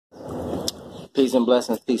Peace and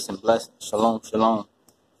blessings, peace and blessings. Shalom, shalom.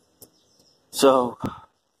 So,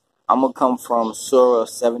 I'm going to come from Sura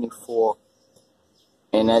 74,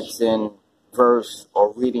 and that's in verse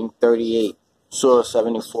or reading 38. Surah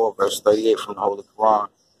 74, verse 38 from the Holy Quran.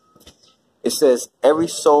 It says, "Every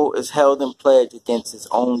soul is held in pledge against its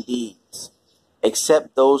own deeds,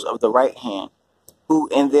 except those of the right hand, who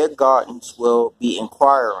in their gardens will be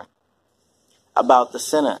inquiring about the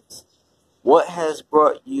sinners. What has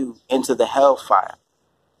brought you into the hellfire?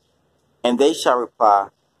 And they shall reply,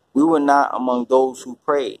 we were not among those who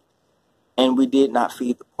prayed, and we did not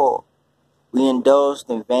feed the poor. We indulged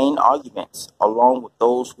in vain arguments along with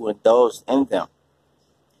those who indulged in them.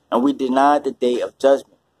 And we denied the day of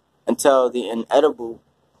judgment until the inevitable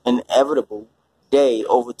day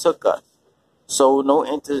overtook us. So no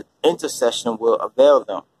intercession will avail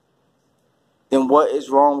them. Then what is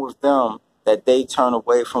wrong with them that they turn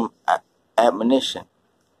away from admonition,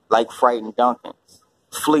 like frightened donkeys,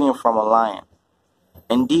 fleeing from a lion?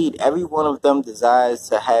 Indeed, every one of them desires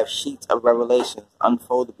to have sheets of revelations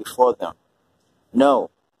unfolded before them. No,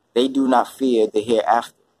 they do not fear the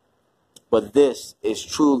hereafter. But this is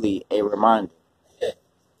truly a reminder."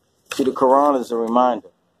 See, the Quran is a reminder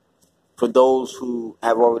for those who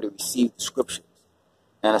have already received the scriptures.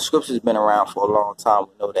 And the scriptures have been around for a long time,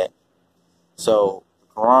 we know that. So the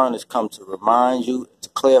Quran has come to remind you, to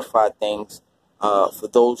clarify things for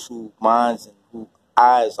those whose minds and whose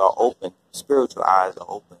eyes are open, spiritual eyes are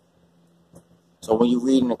open. So when you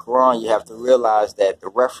read in the Quran, you have to realize that the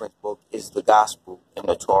reference book is the gospel in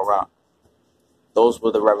the Torah. Those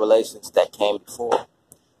were the revelations that came before.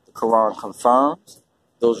 The Quran confirms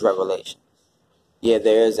those revelations. Yeah,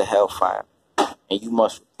 there is a hellfire, and you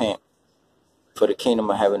must repent, for the kingdom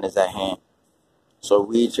of heaven is at hand. So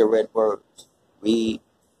read your red words. Read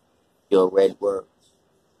your red words.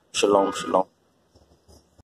 Shalom, shalom.